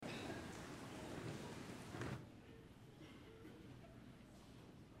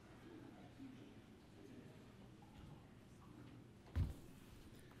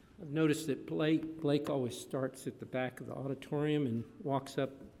noticed that Blake always starts at the back of the auditorium and walks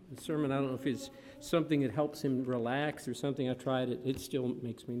up the sermon. I don't know if it's something that helps him relax or something. I tried it. It still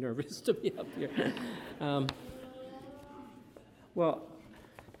makes me nervous to be up here. Well,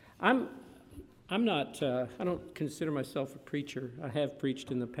 I'm not. I don't consider myself a preacher. I have preached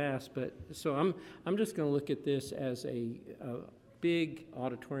in the past, but so I'm just going to look at this as a big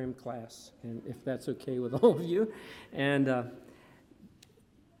auditorium class, and if that's okay with all of you. And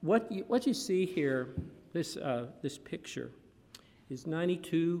what you see here, this picture, is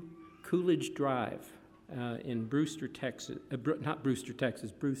 92 Coolidge Drive in Brewster, Texas. Not Brewster,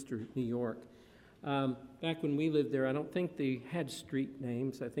 Texas. Brewster, New York. Back when we lived there, I don't think they had street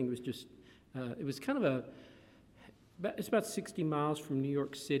names. I think it was just. It was kind of it's about 60 miles from New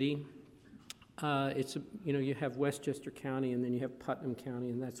York City. You have Westchester County, and then you have Putnam County,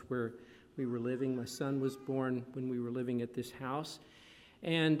 and that's where we were living. My son was born when we were living at this house.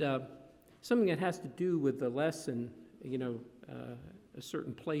 And something that has to do with the lesson, a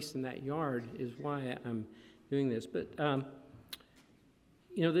certain place in that yard is why I'm doing this. But,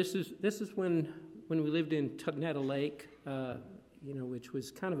 this is when we lived in Tugnetta Lake, which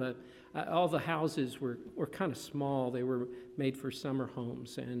was kind of all the houses were kind of small. They were made for summer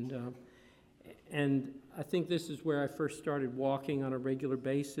homes. And I think this is where I first started walking on a regular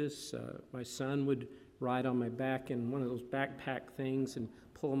basis. My son would ride on my back in one of those backpack things and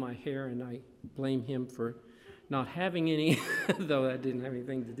pull my hair, and I blame him for not having any, though that didn't have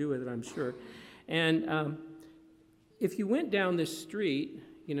anything to do with it, I'm sure. And if you went down this street,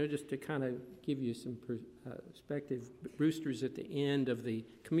 just to kind of give you some perspective, Brewster's at the end of the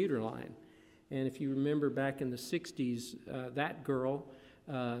commuter line. And if you remember back in the 60s, that girl,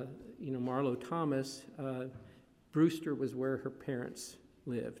 Marlo Thomas, Brewster was where her parents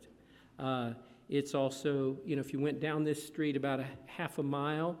lived. It's also, if you went down this street about a half a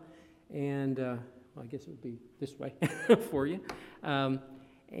mile, and I guess it would be this way for you,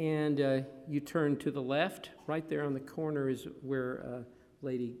 and you turn to the left, right there on the corner is where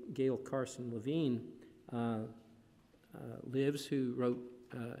Lady Gail Carson Levine lives, who wrote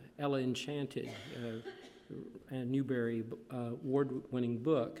Ella Enchanted, a Newbery award-winning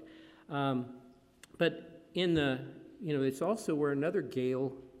book. But in the, it's also where another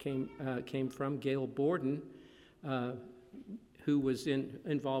Gail came from, Gail Borden, who was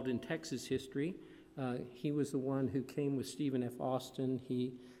involved in Texas history. He was the one who came with Stephen F. Austin.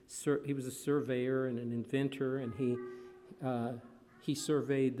 He was a surveyor and an inventor, and he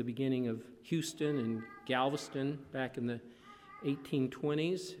surveyed the beginning of Houston and Galveston back in the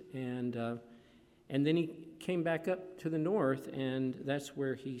 1820s, and then he came back up to the north, and that's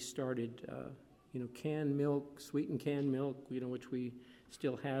where he started, canned milk, sweetened canned milk, which we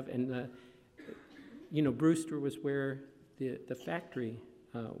still have, and Brewster was where the factory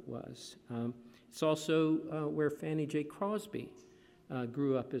was. It's also where Fannie J. Crosby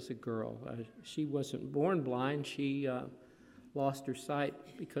grew up as a girl. She wasn't born blind. She lost her sight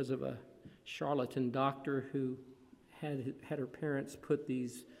because of a charlatan doctor who had her parents put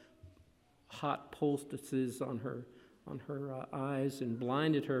these hot poultices on her eyes and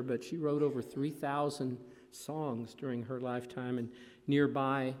blinded her, but she wrote over 3,000 songs during her lifetime. And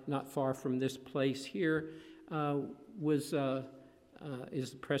nearby, not far from this place here, is the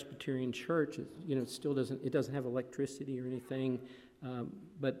Presbyterian Church. It doesn't have electricity or anything,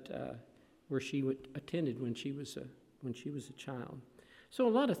 but where she attended when she was a child. So a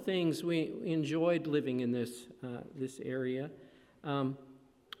lot of things we enjoyed living in this area,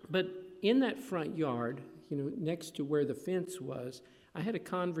 but in that front yard, next to where the fence was, I had a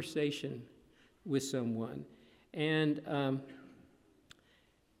conversation with someone, and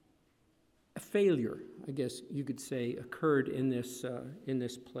a failure, I guess you could say, occurred in this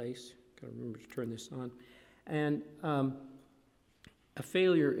place. Got to remember to turn this on, and a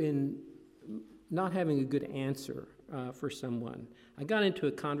failure in not having a good answer for someone. I got into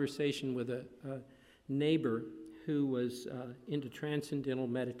a conversation with a neighbor who was into transcendental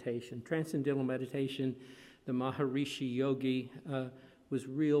meditation. Transcendental meditation, the Maharishi Yogi, was a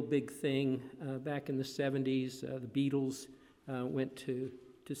real big thing back in the 70s. The Beatles went to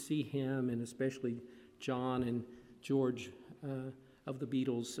see him, and especially John and George of the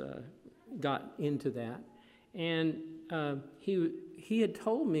Beatles got into that. And he had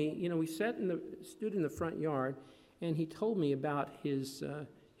told me, we stood in the front yard, and he told me about his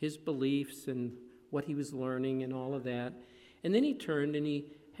beliefs and what he was learning and all of that. And then he turned and he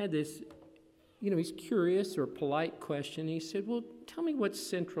had this, he's curious or polite question. He said, well, tell me what's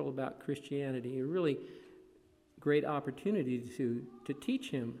central about Christianity. A really great opportunity to teach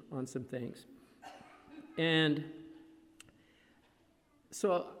him on some things. And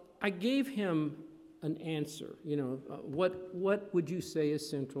so I gave him an answer. What would you say is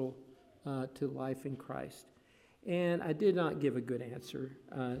central to life in Christ? And I did not give a good answer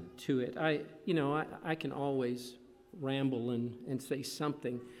to it. I can always ramble and say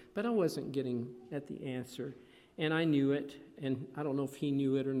something, but I wasn't getting at the answer. And I knew it, and I don't know if he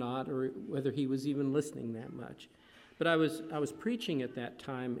knew it or not, or whether he was even listening that much. But I was preaching at that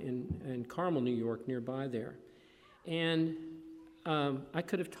time in Carmel, New York, nearby there. And I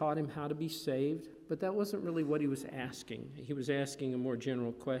could have taught him how to be saved, but that wasn't really what he was asking. He was asking a more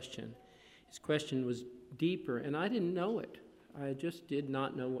general question. His question was deeper, and I didn't know it. I just did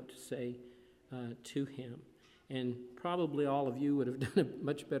not know what to say to him. And probably all of you would have done a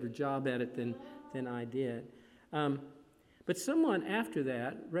much better job at it than I did. But someone after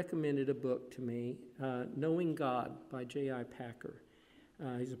that recommended a book to me, Knowing God by J.I. Packer.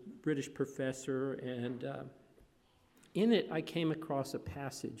 He's a British professor, and in it I came across a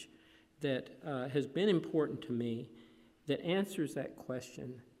passage that has been important to me that answers that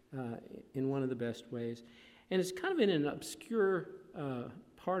question in one of the best ways. And it's kind of in an obscure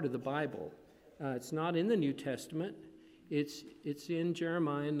part of the Bible. It's not in the New Testament. It's in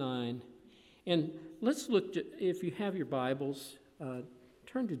Jeremiah 9. And let's look, if you have your Bibles,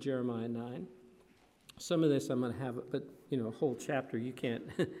 turn to Jeremiah 9. Some of this I'm going to have, but a whole chapter, you can't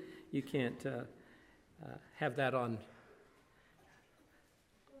have that on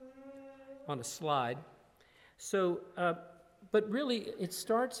a slide. So, but really, it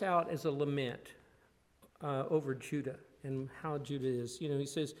starts out as a lament over Judah and how Judah is. He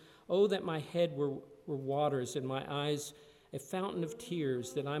says, "Oh, that my head were waters and my eyes a fountain of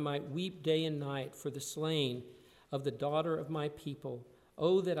tears, that I might weep day and night for the slain of the daughter of my people.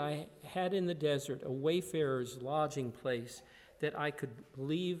 Oh, that I had in the desert a wayfarer's lodging place, that I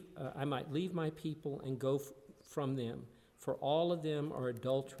might leave my people and go from them. For all of them are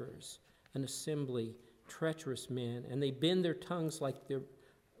adulterers, an assembly, treacherous men, and they bend their tongues like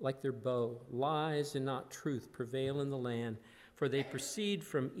their bow. Lies and not truth prevail in the land, for they proceed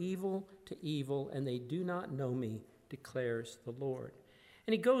from evil to evil, and they do not know me, declares the Lord."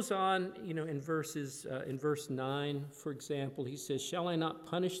 And he goes on, in verse 9, for example, he says, "Shall I not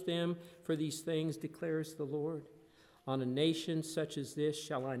punish them for these things, declares the Lord? On a nation such as this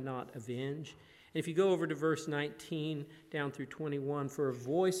shall I not avenge?" And if you go over to verse 19 down through 21, "For a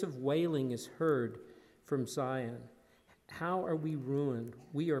voice of wailing is heard from Zion. How are we ruined?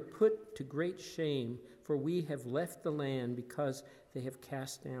 We are put to great shame, for we have left the land because they have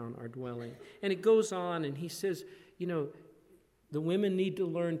cast down our dwelling." And it goes on, and he says, the women need to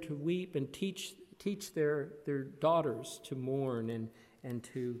learn to weep and teach their daughters to mourn and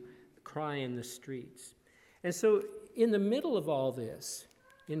to cry in the streets. And so in the middle of all this,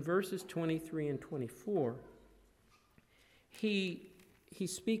 in verses 23 and 24, he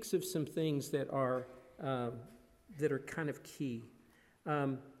speaks of some things that are kind of key.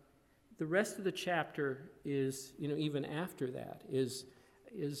 The rest of the chapter is, even after that, is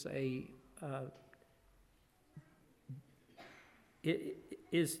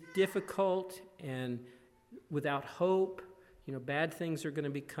difficult and without hope. Bad things are going to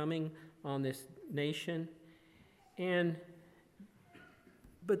be coming on this nation,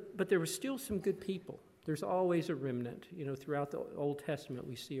 but there were still some good people. There's always a remnant. Throughout the Old Testament,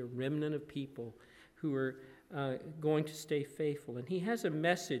 we see a remnant of people who are going to stay faithful, and he has a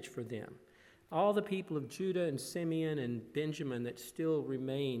message for them. All the people of Judah and Simeon and Benjamin that still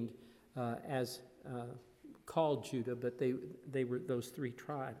remained as called Judah, but they were those three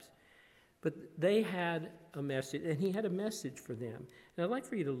tribes. But they had a message, and he had a message for them. And I'd like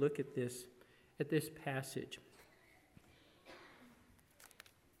for you to look at this passage.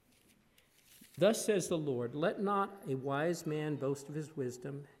 "Thus says the Lord, let not a wise man boast of his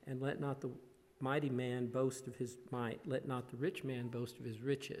wisdom, and let not the mighty man boast of his might. Let not the rich man boast of his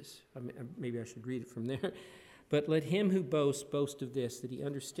riches." Maybe I should read it from there. "But let him who boasts boast of this, that he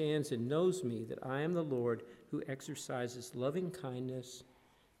understands and knows me, that I am the Lord who exercises loving kindness,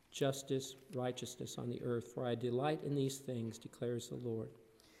 justice, righteousness on the earth. For I delight in these things, declares the Lord."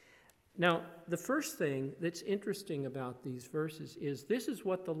 Now, the first thing that's interesting about these verses is this is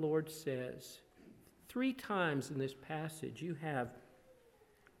what the Lord says. 3 times in this passage, you have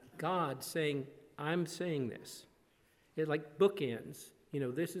God saying, "I'm saying this." It like bookends.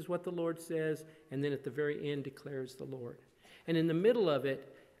 This is what the Lord says, and then at the very end declares the Lord. And in the middle of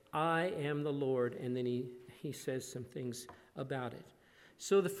it, "I am the Lord," and then he says some things about it.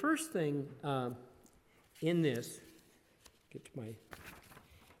 So the first thing in this,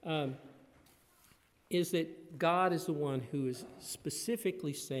 is that God is the one who is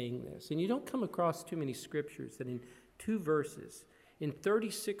specifically saying this. And you don't come across too many scriptures that in 2 verses In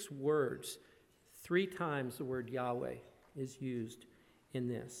 36 words, 3 times the word Yahweh is used in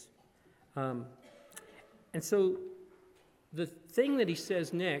this. And so the thing that he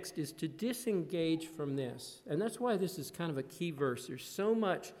says next is to disengage from this. And that's why this is kind of a key verse. There's so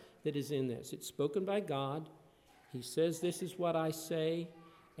much that is in this. It's spoken by God. He says, this is what I say,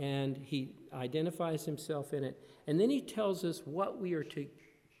 and he identifies himself in it. And then he tells us what we are to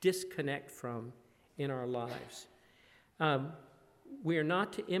disconnect from in our lives. We are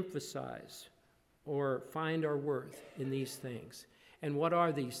not to emphasize or find our worth in these things. And what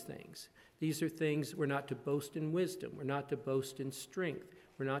are these things? These are things we're not to boast in wisdom. We're not to boast in strength.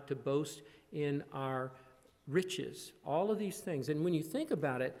 We're not to boast in our riches. All of these things. And when you think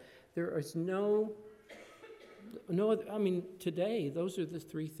about it, there is no, I mean, today, those are the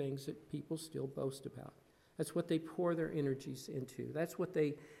 3 things that people still boast about. That's what they pour their energies into. That's what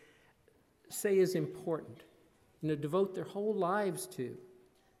they say is important. Devote their whole lives to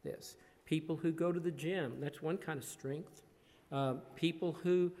this. People who go to the gym, that's one kind of strength. People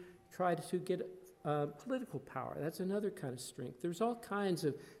who try to get political power, that's another kind of strength. There's all kinds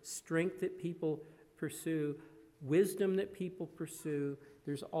of strength that people pursue, wisdom that people pursue.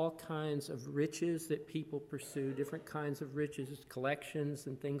 There's all kinds of riches that people pursue, different kinds of riches, collections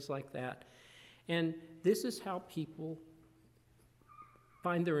and things like that. And this is how people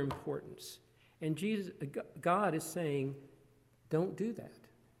find their importance. And God is saying, don't do that.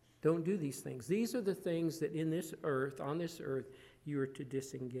 Don't do these things. These are the things that on this earth, you are to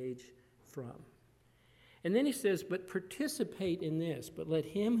disengage from. And then he says, but participate in this, but let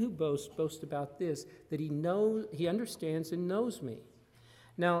him who boasts boast about this, that he understands and knows me.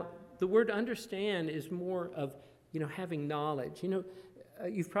 Now, the word understand is more of, having knowledge.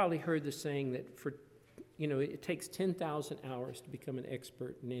 You've probably heard the saying that it takes 10,000 hours to become an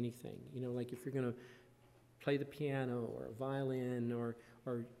expert in anything. Like if you're going to play the piano or a violin or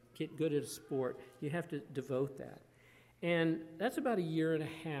get good at a sport, you have to devote that. And that's about 1.5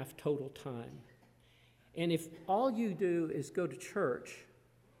 years total time. And if all you do is go to church,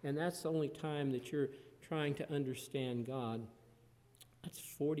 and that's the only time that you're trying to understand God, that's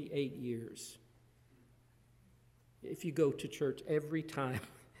 48 years. If you go to church every time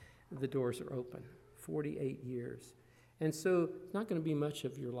the doors are open, 48 years. And so it's not going to be much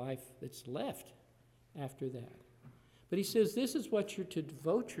of your life that's left after that. But he says this is what you're to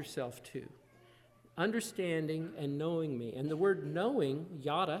devote yourself to, understanding and knowing me. And the word knowing,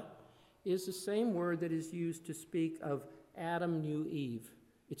 yada, is the same word that is used to speak of Adam knew Eve.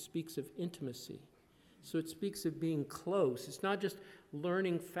 It speaks of intimacy. So it speaks of being close. It's not just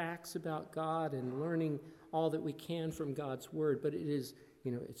learning facts about God and learning all that we can from God's word, but it is,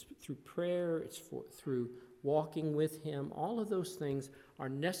 it's through prayer, it's through walking with him. All of those things are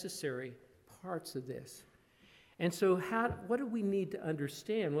necessary parts of this. And so what do we need to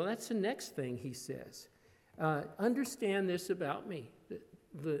understand? Well, that's the next thing he says. Understand this about me,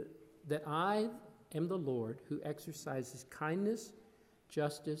 that I am the Lord who exercises kindness,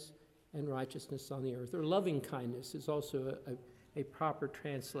 justice, and righteousness on the earth. Or loving kindness is also a proper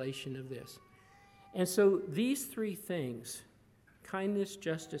translation of this. And so these 3 things, kindness,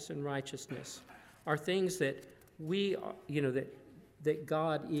 justice, and righteousness, are things that that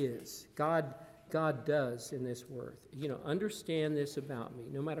God is. God does in this world. Understand this about me.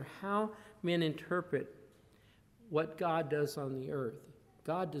 No matter how men interpret what God does on the earth,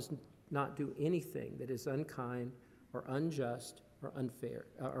 God does not do anything that is unkind or unjust or unfair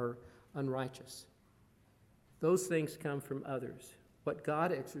or unrighteous. Those things come from others. What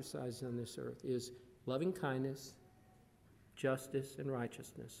God exercises on this earth is loving kindness, justice, and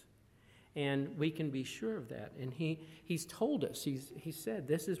righteousness. And we can be sure of that. And he's told us, he said,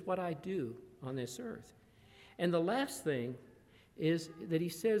 this is what I do on this earth. And the last thing is that he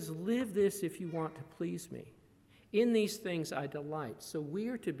says, live this if you want to please me. In these things I delight. So we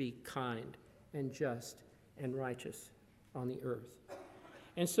are to be kind and just and righteous on the earth.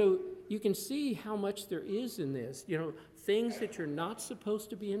 And so you can see how much there is in this. Things that you're not supposed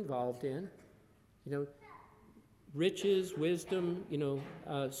to be involved in. Riches, wisdom,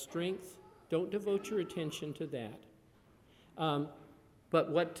 strength. Don't devote your attention to that.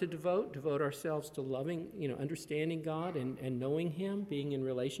 But what to devote? Devote ourselves to loving, understanding God and knowing him, being in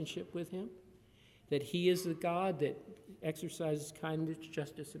relationship with him. That he is the God that exercises kindness,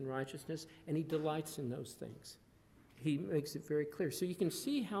 justice, and righteousness, and he delights in those things. He makes it very clear. So you can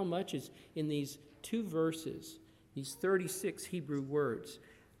see how much is in these 2 verses, these 36 Hebrew words,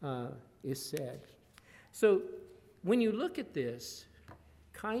 is said. So when you look at this,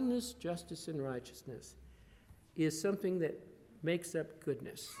 kindness, justice, and righteousness is something that makes up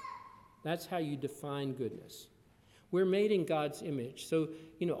goodness. That's how you define goodness. We're made in God's image. So,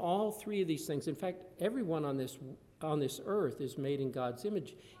 all three of these things, in fact, everyone on this earth is made in God's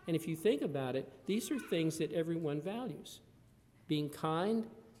image. And if you think about it, these are things that everyone values: being kind,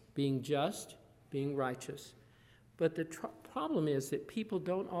 being just, being righteous. But the problem is that people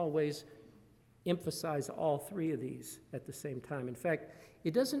don't always emphasize all three of these at the same time. In fact,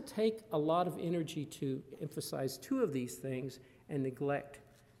 it doesn't take a lot of energy to emphasize two of these things and neglect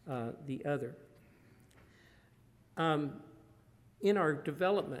the other. In our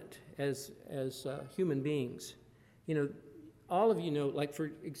development as human beings, all of you know, like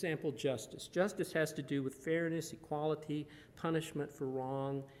for example, justice. Justice has to do with fairness, equality, punishment for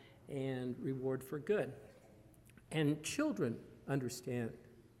wrong, and reward for good. And children understand,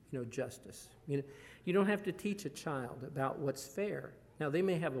 justice. You don't have to teach a child about what's fair. Now, they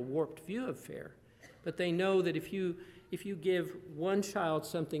may have a warped view of fair, but they know that if you give one child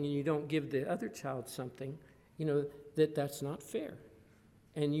something and you don't give the other child something, that's not fair.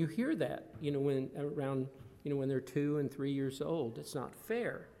 And you hear that, when they're 2 and 3 years old. It's not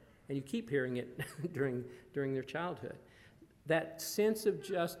fair. And you keep hearing it during their childhood. That sense of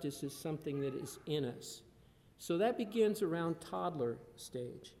justice is something that is in us. So that begins around toddler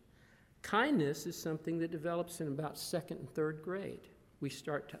stage. Kindness is something that develops in about 2nd and 3rd grade. We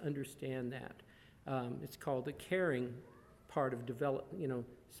start to understand that. It's called the caring part of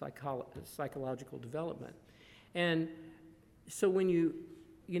psychological development. And so when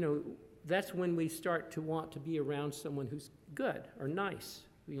that's when we start to want to be around someone who's good or nice.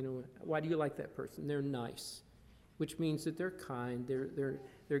 Why do you like that person? They're nice, which means that they're kind,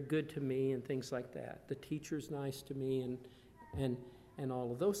 they're good to me, and things like that. The teacher's nice to me, and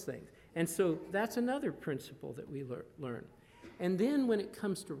all of those things. And so that's another principle that we learn. And then when it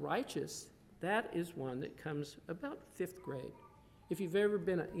comes to righteous, that is one that comes about 5th grade. If you've ever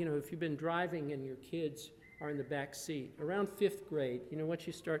been, if you've been driving and your kids are in the back seat, around 5th grade, you know what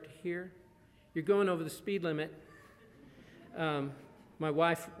you start to hear? You're going over the speed limit. My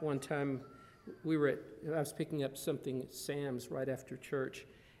wife, one time, I was picking up something at Sam's right after church,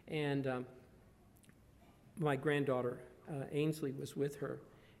 and my granddaughter, Ainsley, was with her.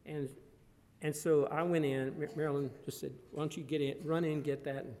 And so I went in. Marilyn just said, why don't you run in, get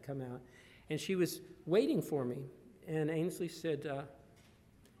that, and come out. And she was waiting for me. And Ainsley said,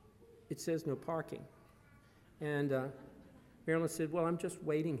 it says no parking. And Marilyn said, well, I'm just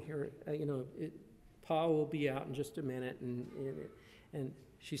waiting here. Paul will be out in just a minute. And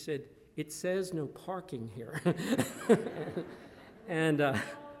she said, it says no parking here.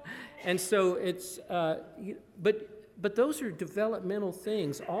 And so it's, but those are developmental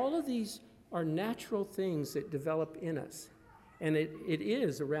things. All of these are natural things that develop in us. And it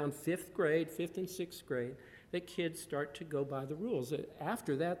is around 5th grade, 5th and 6th grade, that kids start to go by the rules.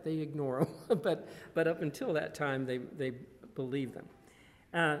 After that, they ignore them. but up until that time, they believe them.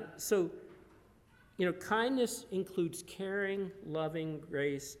 So kindness includes caring, loving,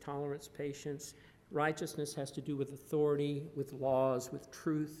 grace, tolerance, patience. Righteousness has to do with authority, with laws, with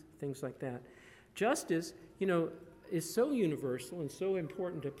truth, things like that. Justice, is so universal and so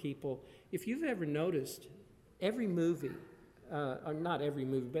important to people. If you've ever noticed, every movie, or not every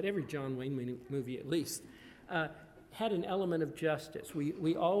movie, but every John Wayne movie at least, had an element of justice.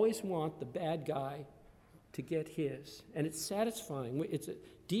 We always want the bad guy to get his. And it's satisfying. It's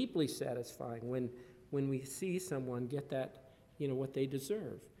deeply satisfying when we see someone get that, what they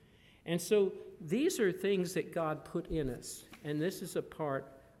deserve. And so these are things that God put in us. And this is a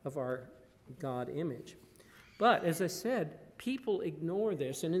part of our God image. But as I said, people ignore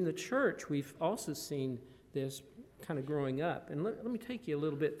this. And in the church, we've also seen this kind of growing up. And let me take you a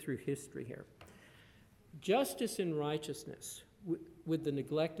little bit through history here. Justice and righteousness with the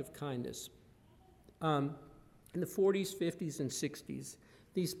neglect of kindness. In the 40s, 50s, and 60s,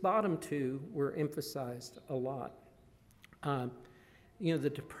 these bottom two were emphasized a lot. The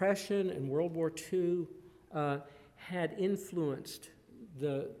Depression and World War II had influenced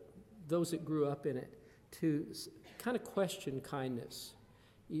those that grew up in it to kind of question kindness.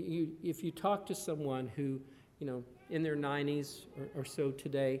 If you talk to someone who, in their 90s or so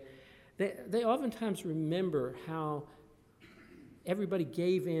today, they oftentimes remember how everybody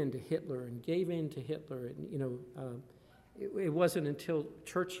gave in to Hitler. And, it wasn't until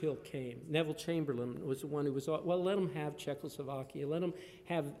Churchill came. Neville Chamberlain was the one who was, well, let them have Czechoslovakia, let them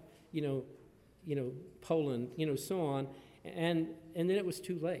have, Poland, so on. And then it was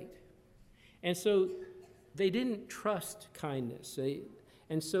too late. And so they didn't trust kindness.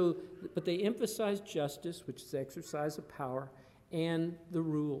 But they emphasized justice, which is the exercise of power, and the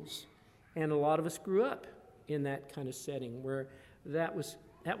rules. And a lot of us grew up in that kind of setting where that was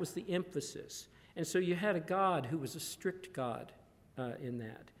the emphasis. And so you had a God who was a strict God in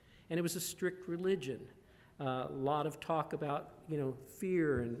that. And it was a strict religion. A lot of talk about,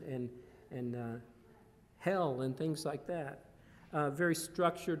 fear and hell and things like that. Very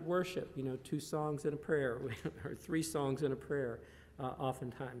structured worship, 2 songs and a prayer, or 3 songs and a prayer,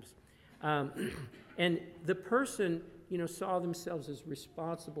 oftentimes. And the person, saw themselves as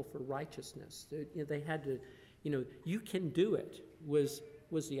responsible for righteousness. They had to, you can do it, was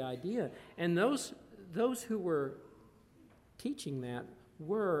the idea. And those who were teaching that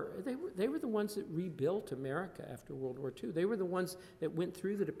they were the ones that rebuilt America after World War II. They were the ones that went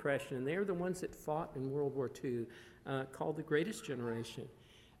through the Depression, and they were the ones that fought in World War II, called the Greatest Generation.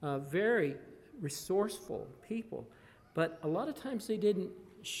 Very resourceful people, but a lot of times they didn't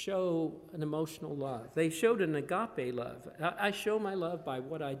show an emotional love. They showed an agape love. I show my love by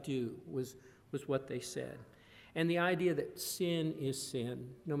what I do, was what they said. And the idea that sin is sin,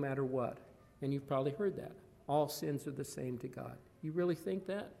 no matter what. And you've probably heard that. All sins are the same to God. You really think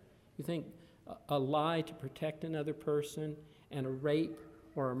that? You think a lie to protect another person and a rape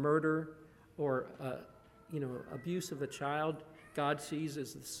or a murder or abuse of a child, God sees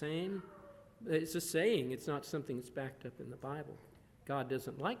as the same? It's a saying. It's not something that's backed up in the Bible. God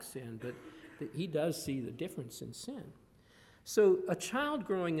doesn't like sin, but he does see the difference in sin. So a child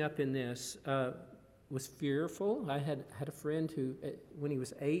growing up in this was fearful. I had a friend who, when he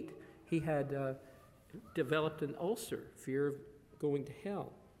was 8, he had developed an ulcer, fear of going to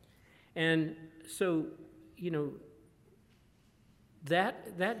hell. And so,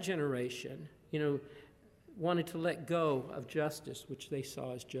 that generation, wanted to let go of justice, which they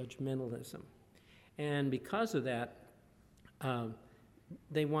saw as judgmentalism. And because of that,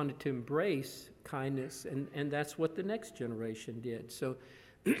 they wanted to embrace kindness, and that's what the next generation did. So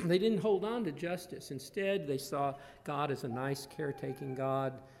they didn't hold on to justice. Instead, they saw God as a nice, caretaking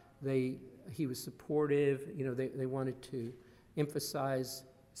God. He was supportive. They wanted to emphasize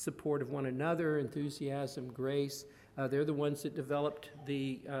support of one another, enthusiasm, grace. They're the ones that developed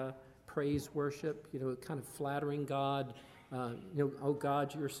the praise worship, kind of flattering God. Oh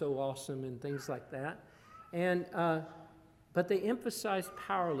God, you're so awesome, and things like that. And but they emphasized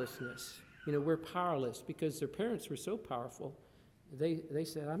powerlessness. We're powerless because their parents were so powerful. They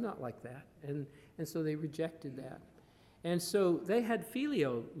said, I'm not like that. And so they rejected that. And so they had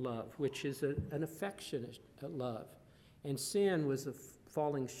filial love, which is an affectionate love. And sin was a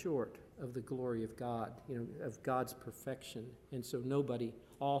falling short of the glory of God, of God's perfection. And so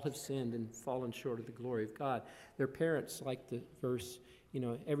all have sinned and fallen short of the glory of God. Their parents, like the verse,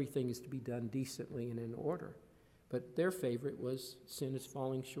 everything is to be done decently and in order. But their favorite was sin is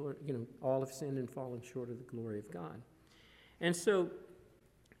falling short, all have sinned and fallen short of the glory of God. And so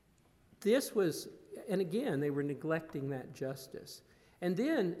this was, and again, they were neglecting that justice. And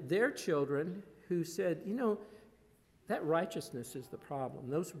then their children who said, that righteousness is the problem.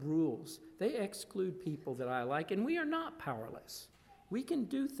 Those rules, they exclude people that I like, and we are not powerless. We can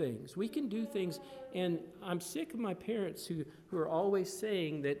do things. And I'm sick of my parents who are always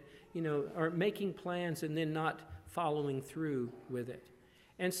saying that, are making plans and then not following through with it.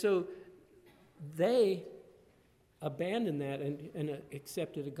 And so they abandoned that and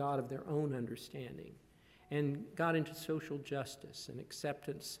accepted a God of their own understanding and got into social justice and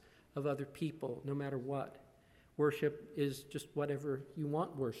acceptance of other people, no matter what. Worship is just whatever you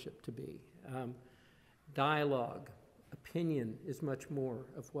want worship to be. Dialogue, opinion is much more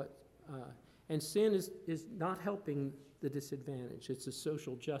of what... and sin is not helping the disadvantaged. It's a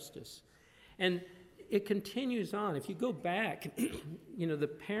social justice. And it continues on. If you go back, the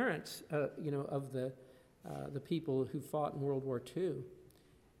parents, of the people who fought in World War II,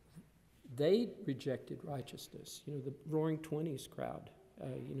 they rejected righteousness. The Roaring Twenties crowd,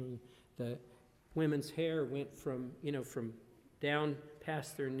 the women's hair went from down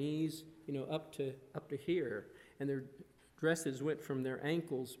past their knees, up to here, and their dresses went from their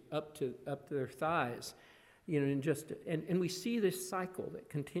ankles up to their thighs. And we see this cycle that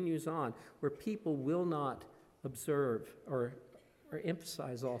continues on where people will not observe or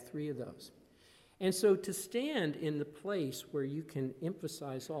emphasize all 3 of those. And so to stand in the place where you can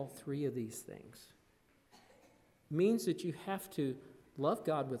emphasize all 3 of these things means that you have to love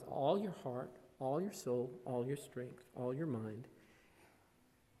God with all your heart, all your soul, all your strength, all your mind.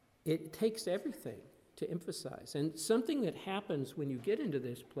 It takes everything to emphasize. And something that happens when you get into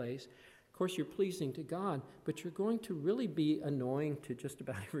this place, of course, you're pleasing to God, but you're going to really be annoying to just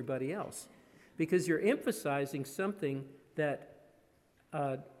about everybody else because you're emphasizing something that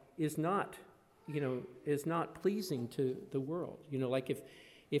is not pleasing to the world. Like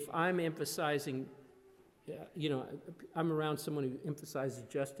if I'm emphasizing I'm around someone who emphasizes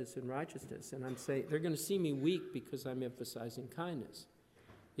justice and righteousness, and I'm saying they're going to see me weak because I'm emphasizing kindness.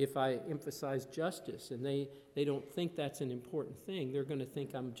 If I emphasize justice and they don't think that's an important thing, they're going to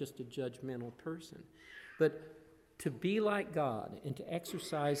think I'm just a judgmental person. But to be like God and to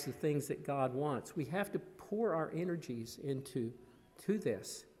exercise the things that God wants, we have to pour our energies into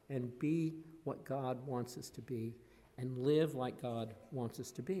this and be what God wants us to be and live like God wants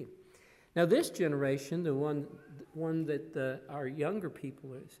us to be. Now, this generation, the one that our younger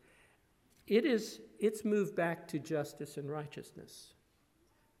people it's moved back to justice and righteousness.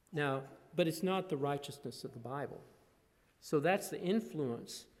 Now, but it's not the righteousness of the Bible. So that's the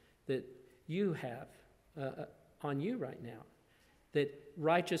influence that you have on you right now. That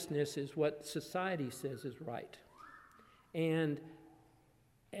righteousness is what society says is right. And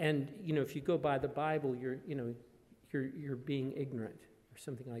if you go by the Bible, you're being ignorant or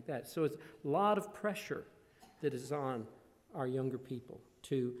something like that. So it's a lot of pressure that is on our younger people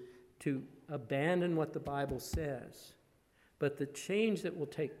to abandon what the Bible says. But the change that will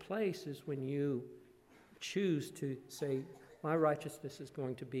take place is when you choose to say, my righteousness is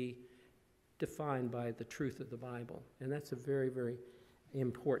going to be defined by the truth of the Bible. And that's a very, very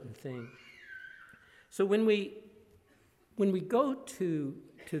important thing. So when we go to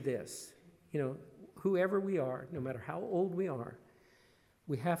this, whoever we are, no matter how old we are,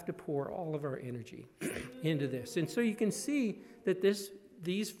 we have to pour all of our energy into this. And so you can see that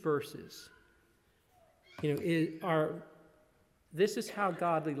these verses, this is how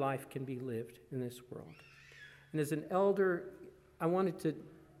godly life can be lived in this world. And as an elder, I wanted to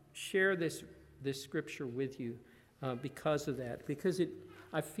share this scripture with you because of that, because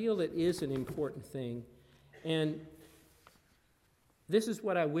I feel it is an important thing. And this is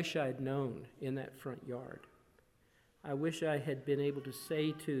what I wish I had known in that front yard. I wish I had been able to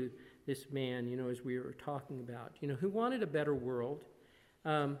say to this man, as we were talking about, who wanted a better world.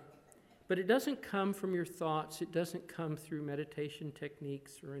 But it doesn't come from your thoughts. It doesn't come through meditation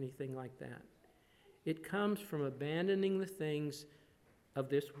techniques or anything like that. It comes from abandoning the things of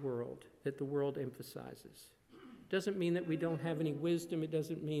this world that the world emphasizes. It doesn't mean that we don't have any wisdom. It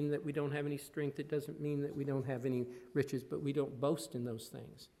doesn't mean that we don't have any strength. It doesn't mean that we don't have any riches, but we don't boast in those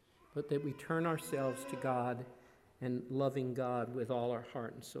things. But that we turn ourselves to God and loving God with all our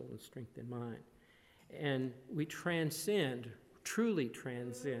heart and soul and strength and mind. And we truly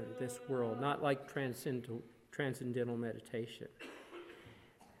transcend this world, not like transcendental meditation.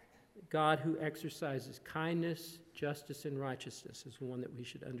 God who exercises kindness, justice, and righteousness is the one that we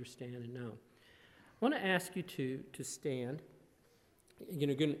should understand and know. I want to ask you to stand.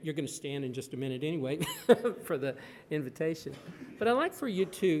 You're going to stand in just a minute anyway for the invitation. But I'd like for you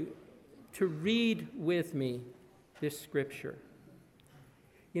to read with me this scripture.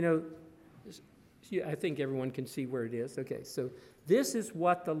 I think everyone can see where it is. Okay, so this is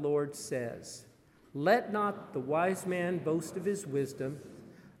what the Lord says. Let not the wise man boast of his wisdom,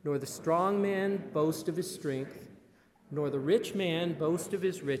 nor the strong man boast of his strength, nor the rich man boast of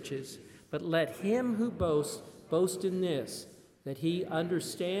his riches, but let him who boasts boast in this, that he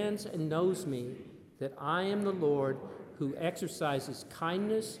understands and knows me, that I am the Lord who exercises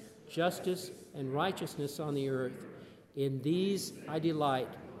kindness, justice, and righteousness on the earth. In these I delight,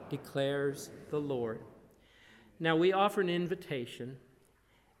 declares the Lord. Now we offer an invitation,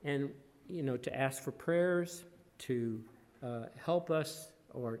 and to ask for prayers, to help us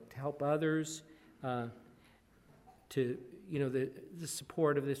or to help others, to the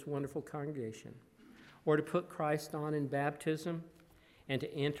support of this wonderful congregation, or to put Christ on in baptism, and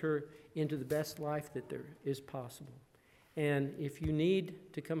to enter into the best life that there is possible. And if you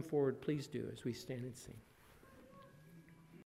need to come forward, please do as we stand and sing.